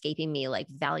is escaping me, like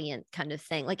valiant kind of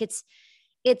thing. Like it's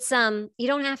you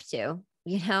don't have to,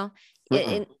 you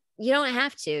don't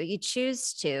have to, you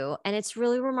choose to. And it's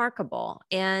really remarkable.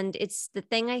 And it's the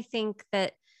thing I think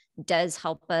that does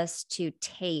help us to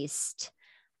taste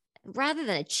rather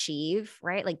than achieve,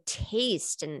 right? Like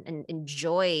taste and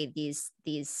enjoy these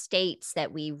states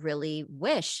that we really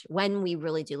wish when we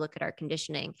really do look at our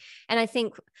conditioning. And I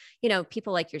think,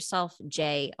 people like yourself,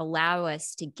 Jay, allow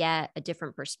us to get a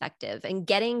different perspective, and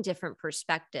getting different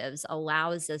perspectives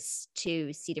allows us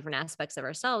to see different aspects of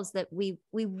ourselves that we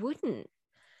wouldn't,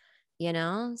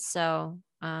 so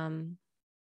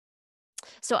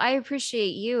I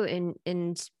appreciate you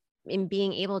in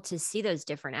being able to see those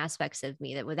different aspects of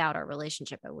me that without our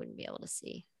relationship, I wouldn't be able to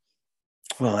see.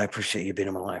 Well, I appreciate you being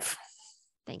in my life.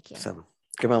 Thank you. So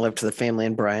give my love to the family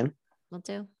and Brian. Will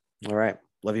do. All right.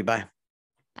 Love you. Bye.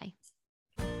 Bye.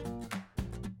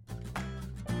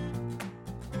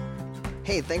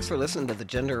 Hey, thanks for listening to the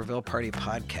Gender Reveal Party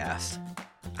podcast.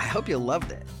 I hope you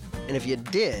loved it. And if you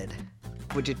did,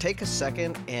 would you take a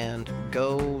second and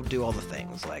go do all the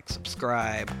things like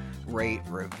subscribe, rate,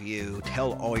 review,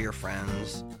 tell all your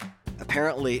friends?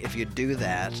 Apparently, if you do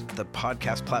that, the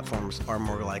podcast platforms are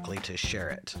more likely to share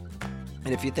it.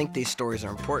 And if you think these stories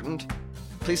are important,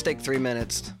 please take 3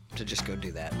 minutes to just go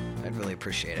do that. I'd really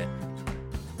appreciate it.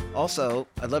 Also,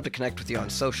 I'd love to connect with you on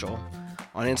social.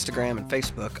 On Instagram and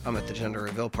Facebook, I'm at the Gender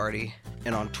Reveal Party.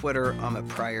 And on Twitter, I'm at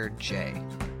Pryor J.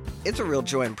 It's a real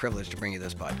joy and privilege to bring you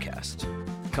this podcast.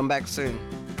 Come back soon.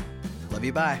 Love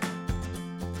you. Bye.